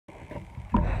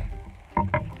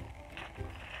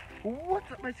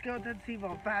What's up, my skeleton? Steve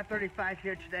on 535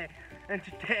 here today, and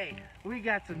today we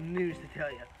got some news to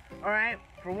tell you. Alright,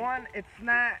 for one, it's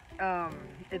not,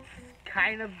 it's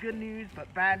kind of good news,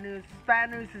 but bad news.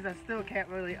 Bad news is I still can't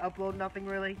really upload nothing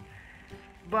really,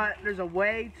 but there's a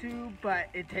way to, but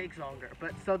it takes longer.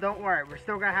 But so don't worry, we're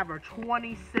still gonna have our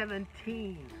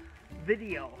 2017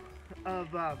 video of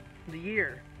the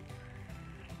year.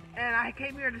 And I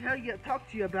came here to talk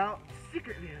to you about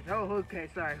secret videos. Oh, okay,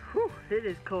 sorry. Whew, it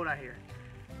is cold out here.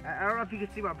 I don't know if you can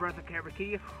see my breath on camera, can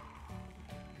you?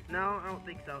 No, I don't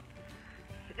think so.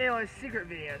 Anyways, secret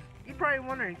videos. You're probably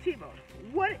wondering, T-Bone,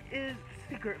 what is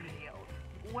secret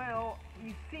videos? Well,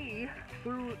 you see,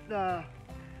 through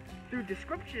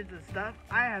descriptions and stuff,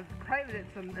 I have privated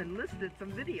some and listed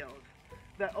some videos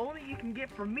that only you can get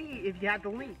from me if you have the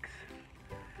links.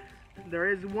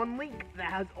 There is one link that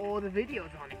has all the videos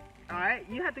on it. Alright,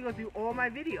 you have to go through all my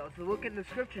videos to look at the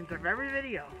descriptions of every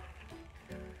video.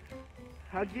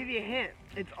 I'll give you a hint.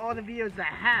 It's all the videos that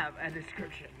have a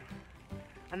description.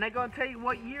 I'm not going to tell you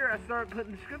what year I started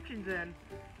putting descriptions in,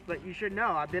 but you should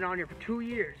know I've been on here for 2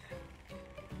 years.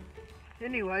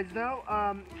 Anyways though,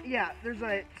 yeah, there's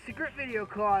a secret video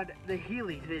called the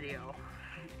Heelys video.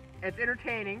 It's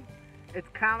entertaining. It's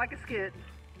kind of like a skit,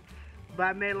 but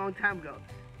I made it a long time ago.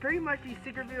 Pretty much these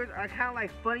secret videos are kind of like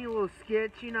funny little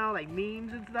skits, you know, like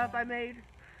memes and stuff I made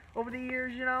over the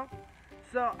years, you know.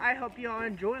 So I hope you all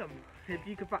enjoy them. If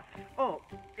you can find, oh,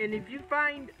 and if you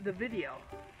find the video,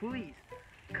 please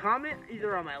comment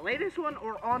either on my latest one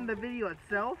or on the video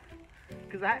itself,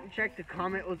 because I haven't checked the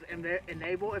comment was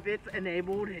enabled. If it's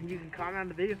enabled and you can comment on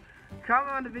the video,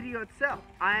 comment on the video itself.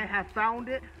 I have found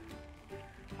it.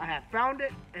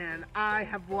 And I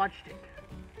have watched it.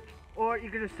 Or you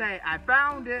can just say, I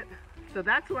found it. So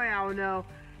that's the way I will know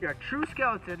you're a true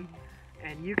skeleton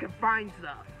and you can find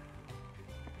stuff.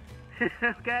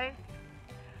 Okay?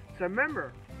 So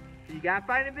remember, you gotta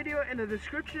find a video in the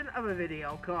description of a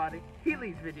video called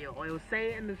Heelys video. Or it will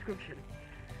say it in the description.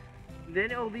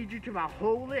 Then it will lead you to my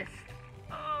whole list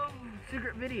of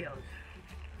secret videos.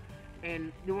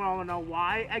 And you wanna know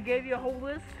why I gave you a whole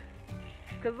list?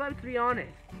 Because let's be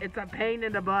honest, it's a pain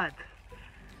in the butt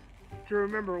to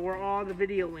remember where all the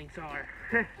video links are.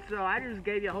 So I just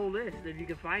gave you a whole list if you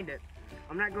can find it.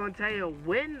 I'm not going to tell you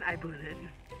when I put it,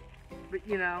 but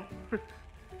you know,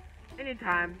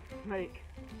 anytime. Like,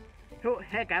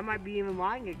 heck, I might be even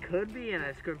lying. It could be in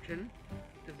a description,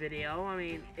 the video. I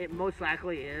mean, it most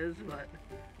likely is, but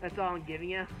that's all I'm giving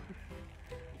you.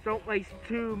 So don't waste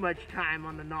too much time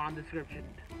on the non-description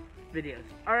videos.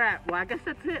 Alright, well I guess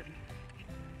that's it.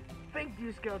 Thank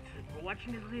you, Skeleton, for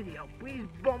watching this video. Please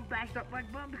bump back that like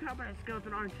button, become a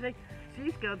Skeleton on today. See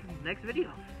you, Skeletons, in the next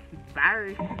video.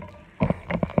 Bye.